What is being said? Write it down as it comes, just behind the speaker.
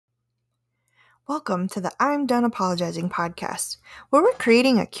Welcome to the I'm Done Apologizing podcast, where we're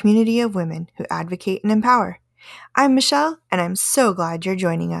creating a community of women who advocate and empower. I'm Michelle, and I'm so glad you're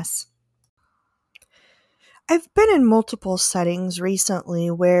joining us. I've been in multiple settings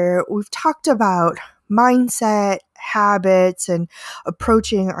recently where we've talked about mindset, habits, and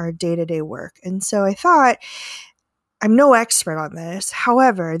approaching our day-to-day work. And so I thought, I'm no expert on this.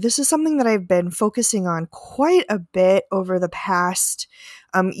 However, this is something that I've been focusing on quite a bit over the past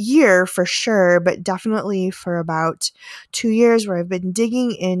year for sure, but definitely for about 2 years where I've been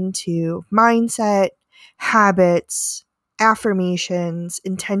digging into mindset, habits, affirmations,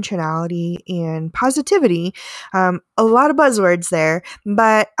 intentionality, and positivity. A lot of buzzwords there,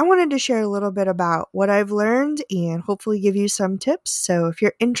 but I wanted to share a little bit about what I've learned and hopefully give you some tips. So if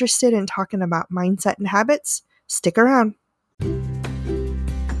you're interested in talking about mindset and habits, stick around.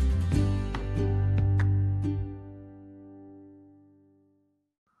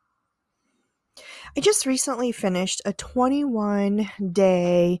 I just recently finished a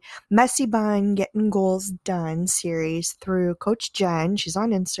 21-day Messy Bun Getting Goals Done series through Coach Jen. She's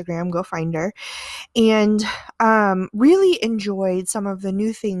on Instagram. Go find her. And really enjoyed some of the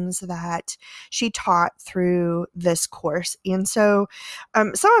new things that she taught through this course. And so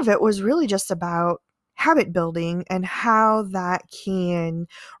some of it was really just about habit building and how that can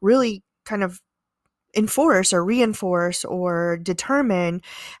really kind of enforce or reinforce or determine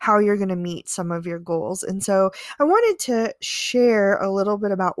how you're going to meet some of your goals. And so I wanted to share a little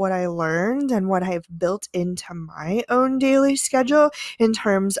bit about what I learned and what I've built into my own daily schedule in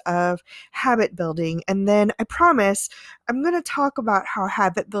terms of habit building. And then I promise I'm going to talk about how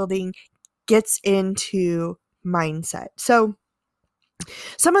habit building gets into mindset. So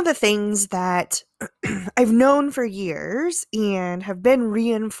some of the things that I've known for years and have been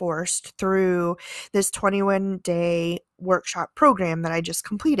reinforced through this 21-day workshop program that I just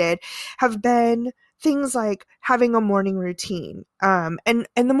completed have been things like having a morning routine. And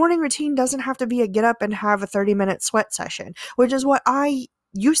the morning routine doesn't have to be a get up and have a 30-minute sweat session, which is what I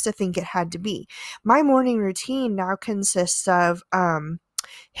used to think it had to be. My morning routine now consists of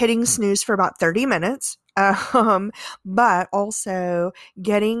hitting snooze for about 30 minutes, but also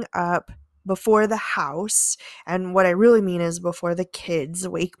getting up before the house. And what I really mean is before the kids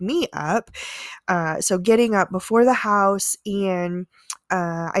wake me up. So getting up before the house, and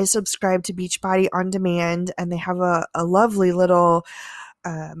I subscribe to Beachbody On Demand, and they have a lovely little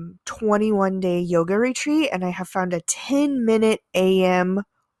 21-day yoga retreat. And I have found a 10-minute AM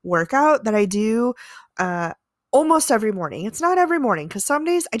workout that I do almost every morning. It's not every morning because some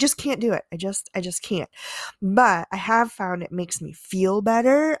days I just can't do it. I just can't. But I have found it makes me feel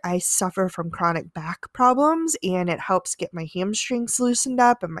better. I suffer from chronic back problems, and it helps get my hamstrings loosened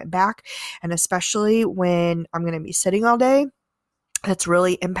up and my back. And especially when I'm going to be sitting all day, that's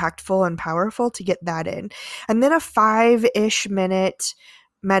really impactful and powerful to get that in. And then a 5-ish minute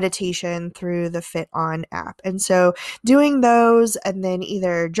meditation through the Fit On app. And so doing those, and then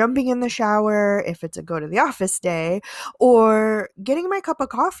either jumping in the shower if it's a go to the office day, or getting my cup of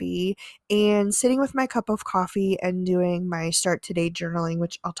coffee and sitting with my cup of coffee and doing my start today journaling,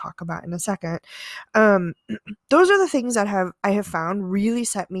 which I'll talk about in a second. Those are the things that I have found really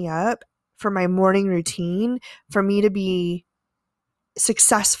set me up for my morning routine, for me to be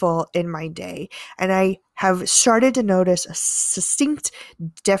successful in my day. And I have started to notice a distinct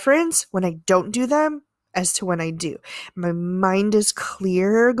difference when I don't do them as to when I do. My mind is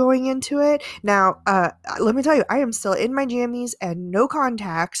clearer going into it. Now, let me tell you, I am still in my jammies and no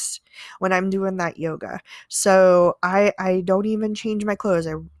contacts when I'm doing that yoga. So I don't even change my clothes.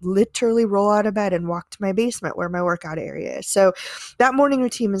 I literally roll out of bed and walk to my basement where my workout area is. So that morning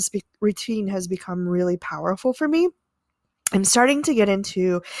routine has become really powerful for me. I'm starting to get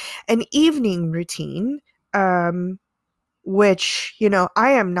into an evening routine, which,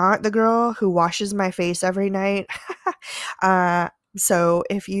 I am not the girl who washes my face every night. So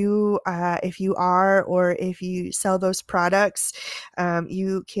if you are, or if you sell those products,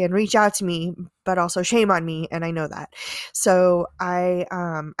 you can reach out to me, but also shame on me. And I know that. So I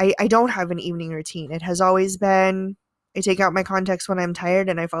don't have an evening routine. It has always been, I take out my contacts when I'm tired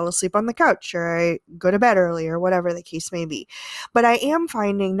and I fall asleep on the couch, or I go to bed early, or whatever the case may be. But I am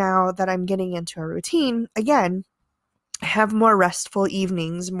finding now that I'm getting into a routine again, I have more restful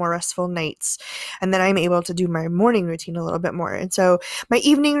evenings, more restful nights, and then I'm able to do my morning routine a little bit more. And so my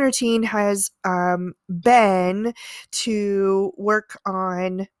evening routine has been to work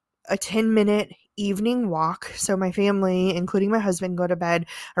on a 10-minute evening walk. So my family, including my husband, go to bed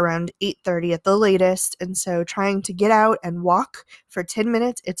around 8:30 at the latest. And so trying to get out and walk for 10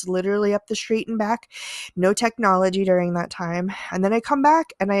 minutes, it's literally up the street and back, no technology during that time. And then I come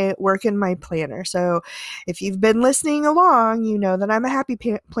back and I work in my planner. So if you've been listening along, you know that I'm a Happy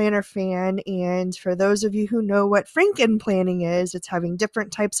Planner fan. And for those of you who know what Franken planning is, it's having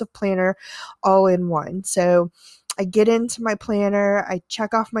different types of planner all in one. So I get into my planner, I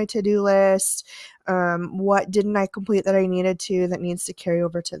check off my to-do list, what didn't I complete that I needed to that needs to carry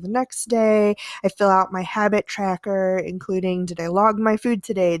over to the next day. I fill out my habit tracker, including did I log my food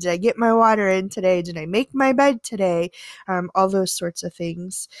today? Did I get my water in today? Did I make my bed today? All those sorts of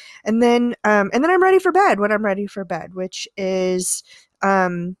things. And then I'm ready for bed when I'm ready for bed, which is,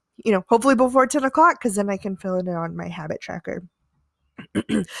 hopefully before 10 o'clock, because then I can fill it in on my habit tracker.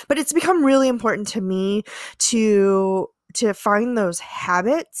 But it's become really important to me to find those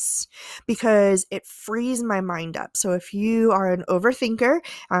habits because it frees my mind up. So if you are an overthinker,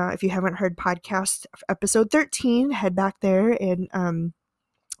 if you haven't heard podcast episode 13, head back there and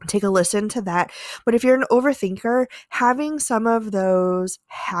take a listen to that. But if you're an overthinker, having some of those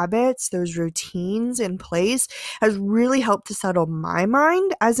habits, those routines in place has really helped to settle my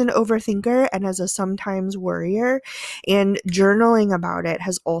mind as an overthinker and as a sometimes worrier. And journaling about it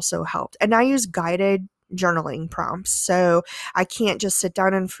has also helped. And I use guided journaling prompts. So I can't just sit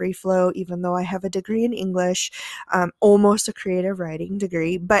down and free flow, even though I have a degree in English, almost a creative writing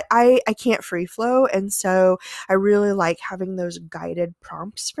degree, but I can't free flow. And so I really like having those guided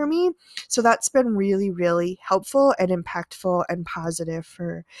prompts for me. So that's been really, really helpful and impactful and positive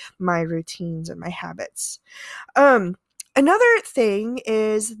for my routines and my habits. Another thing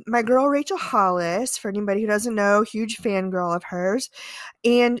is my girl, Rachel Hollis, for anybody who doesn't know, huge fangirl of hers.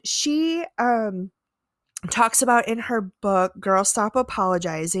 And she, talks about in her book, Girl Stop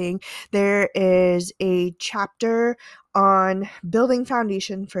Apologizing, there is a chapter on building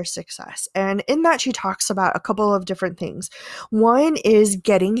foundation for success. And in that, she talks about a couple of different things. One is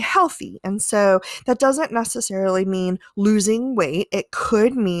getting healthy. And so that doesn't necessarily mean losing weight. It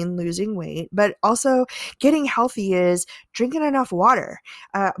could mean losing weight, but also getting healthy is drinking enough water,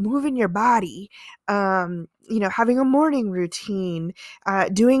 moving your body, having a morning routine,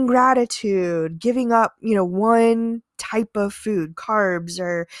 doing gratitude, giving up, one type of food, carbs,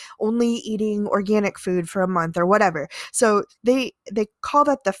 or only eating organic food for a month or whatever. So they call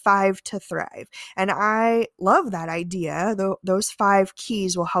that the 5 to thrive. And I love that idea. Those 5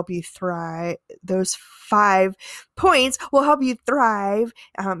 keys will help you thrive. Those 5 points will help you thrive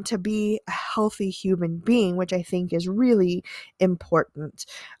to be a healthy human being, which I think is really important.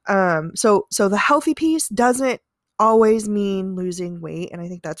 So the healthy piece doesn't always mean losing weight. And I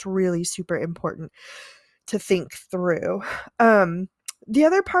think that's really super important to think through. The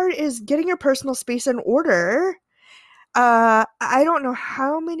other part is getting your personal space in order. I don't know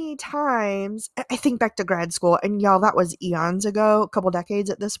how many times I think back to grad school, and y'all, that was eons ago, a couple decades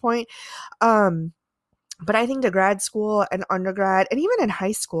at this point. But I think to grad school and undergrad and even in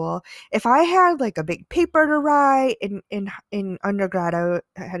high school, if I had like a big paper to write in undergrad, I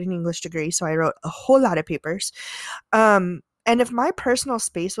had an English degree, so I wrote a whole lot of papers. And if my personal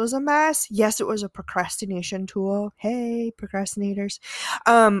space was a mess, yes, it was a procrastination tool. Hey, procrastinators.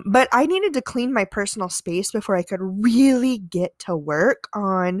 But I needed to clean my personal space before I could really get to work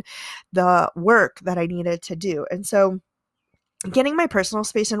on the work that I needed to do. And so getting my personal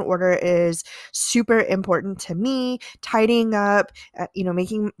space in order is super important to me. Tidying up,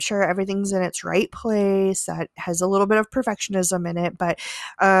 making sure everything's in its right place. That has a little bit of perfectionism in it, but,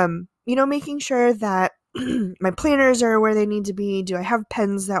 making sure that my planners are where they need to be. Do I have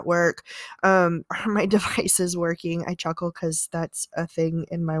pens that work? Are my devices working? I chuckle because that's a thing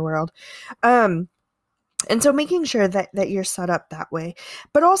in my world. And so making sure that you're set up that way,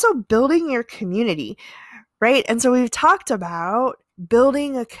 but also building your community. Right? And so we've talked about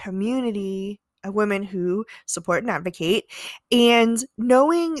building a community of women who support and advocate, and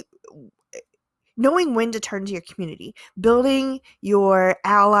knowing when to turn to your community, building your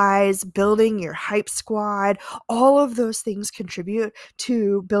allies, building your hype squad. All of those things contribute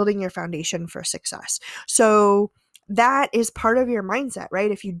to building your foundation for success. So that is part of your mindset, right?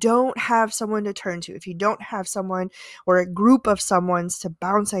 If you don't have someone to turn to, if you don't have someone or a group of someone's to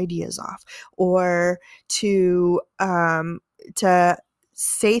bounce ideas off, or to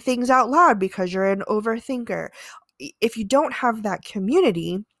say things out loud because you're an overthinker, if you don't have that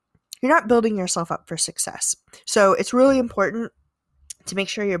community, you're not building yourself up for success. So it's really important to make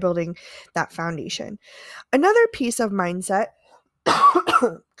sure you're building that foundation. Another piece of mindset,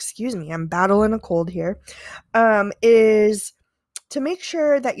 excuse me, I'm battling a cold here, is to make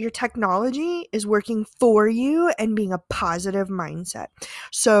sure that your technology is working for you and being a positive mindset.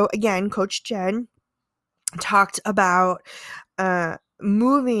 So again, Coach Jen talked about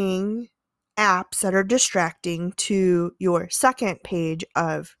moving apps that are distracting to your second page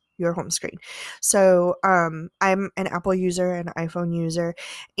of your home screen. So I'm an Apple user, an iPhone user,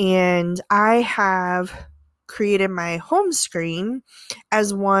 and I have created my home screen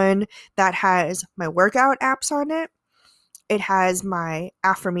as one that has my workout apps on it. It has my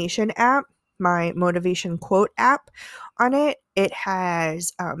affirmation app, my motivation quote app on it. It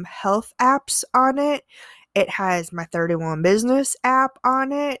has health apps on it. It has my 31 Business app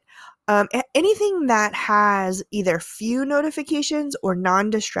on it. Anything that has either few notifications or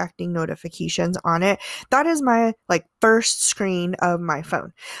non-distracting notifications on it, that is my first screen of my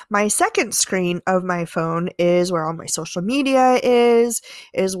phone. My second screen of my phone is where all my social media is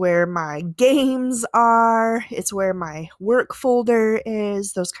where my games are, it's where my work folder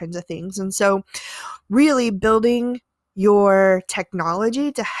is, those kinds of things. And so really building your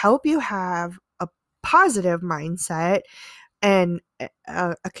technology to help you have a positive mindset and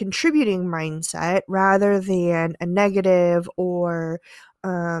a contributing mindset rather than a negative or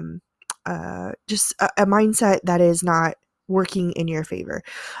just a mindset that is not working in your favor.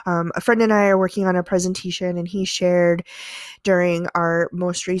 A friend and I are working on a presentation, and he shared during our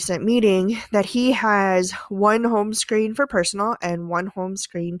most recent meeting that he has one home screen for personal and one home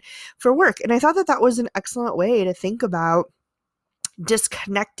screen for work. And I thought that that was an excellent way to think about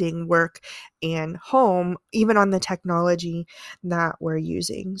disconnecting work and home, even on the technology that we're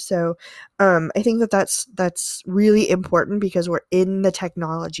using. So I think that that's really important because we're in the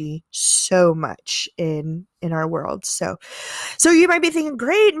technology so much in our world. So you might be thinking,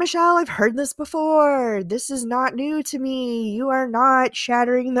 great, Michelle, I've heard this before. This is not new to me. You are not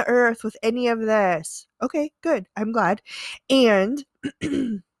shattering the earth with any of this. Okay, good. I'm glad. And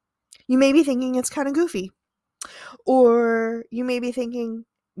you may be thinking it's kind of goofy. Or you may be thinking,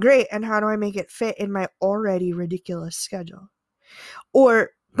 great, and how do I make it fit in my already ridiculous schedule? Or,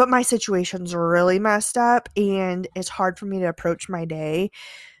 but my situation's really messed up and it's hard for me to approach my day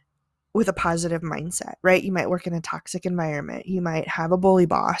with a positive mindset, right? You might work in a toxic environment. You might have a bully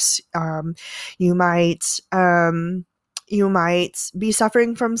boss. You might be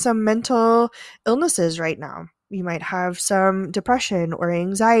suffering from some mental illnesses right now. You might have some depression or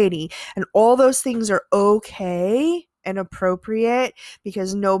anxiety, and all those things are okay and appropriate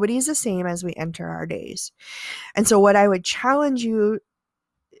because nobody's the same as we enter our days. And so what I would challenge if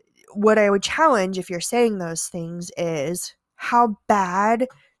you're saying those things is, how bad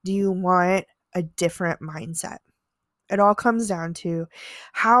do you want a different mindset? It all comes down to,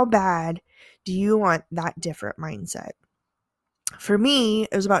 how bad do you want that different mindset? For me,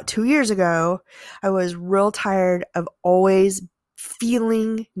 it was about 2 years ago. I was real tired of always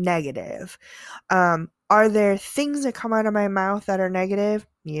feeling negative. Are there things that come out of my mouth that are negative?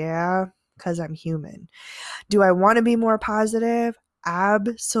 Yeah, because I'm human. Do I want to be more positive?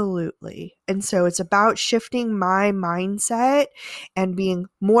 Absolutely. And so it's about shifting my mindset and being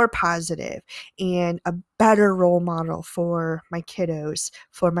more positive and a better role model for my kiddos,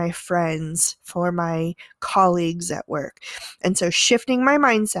 for my friends, for my colleagues at work. And so shifting my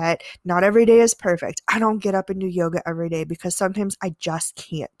mindset, not every day is perfect. I don't get up and do yoga every day because sometimes I just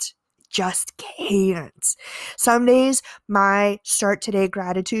can't. Some days my start today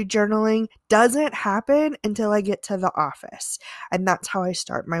gratitude journaling doesn't happen until I get to the office, and that's how I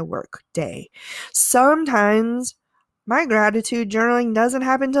start my work day. Sometimes my gratitude journaling doesn't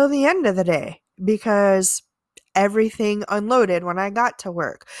happen until the end of the day because everything unloaded when I got to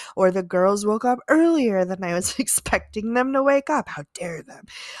work, or the girls woke up earlier than I was expecting them to wake up. How dare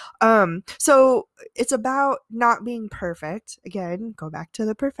them? So it's about not being perfect. Again, go back to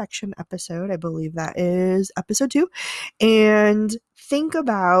the perfection episode. I believe that is episode 2, and think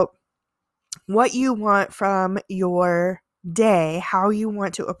about what you want from your day, how you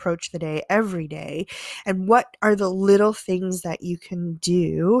want to approach the day every day, and what are the little things that you can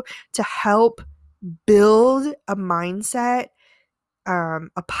do to help build a mindset,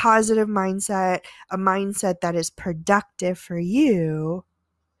 a positive mindset, a mindset that is productive for you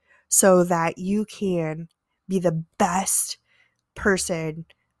so that you can be the best person,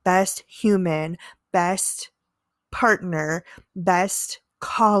 best human, best partner, best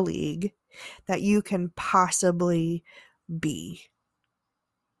colleague that you can possibly be,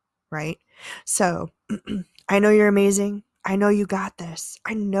 right? So I know you're amazing. I know you got this.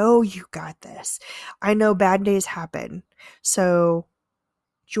 I know bad days happen. So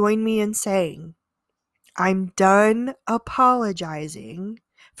join me in saying, I'm done apologizing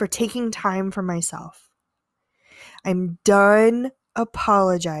for taking time for myself. I'm done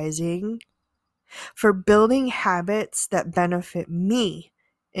apologizing for building habits that benefit me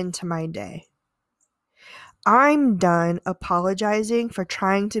into my day. I'm done apologizing for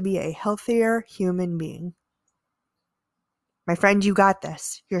trying to be a healthier human being. My friend, you got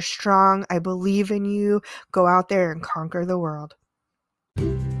this. You're strong. I believe in you. Go out there and conquer the world.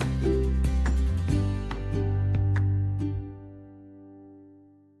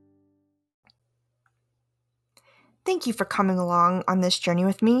 Thank you for coming along on this journey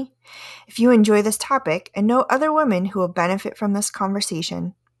with me. If you enjoy this topic and know other women who will benefit from this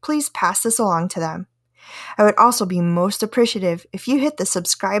conversation, please pass this along to them. I would also be most appreciative if you hit the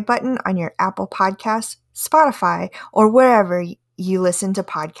subscribe button on your Apple Podcasts, Spotify, or wherever you listen to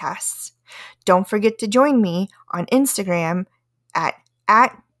podcasts. Don't forget to join me on Instagram at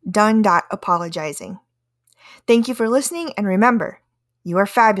 @done.apologizing. Thank you for listening, and remember, you are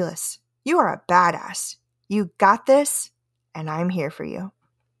fabulous. You are a badass. You got this, and I'm here for you.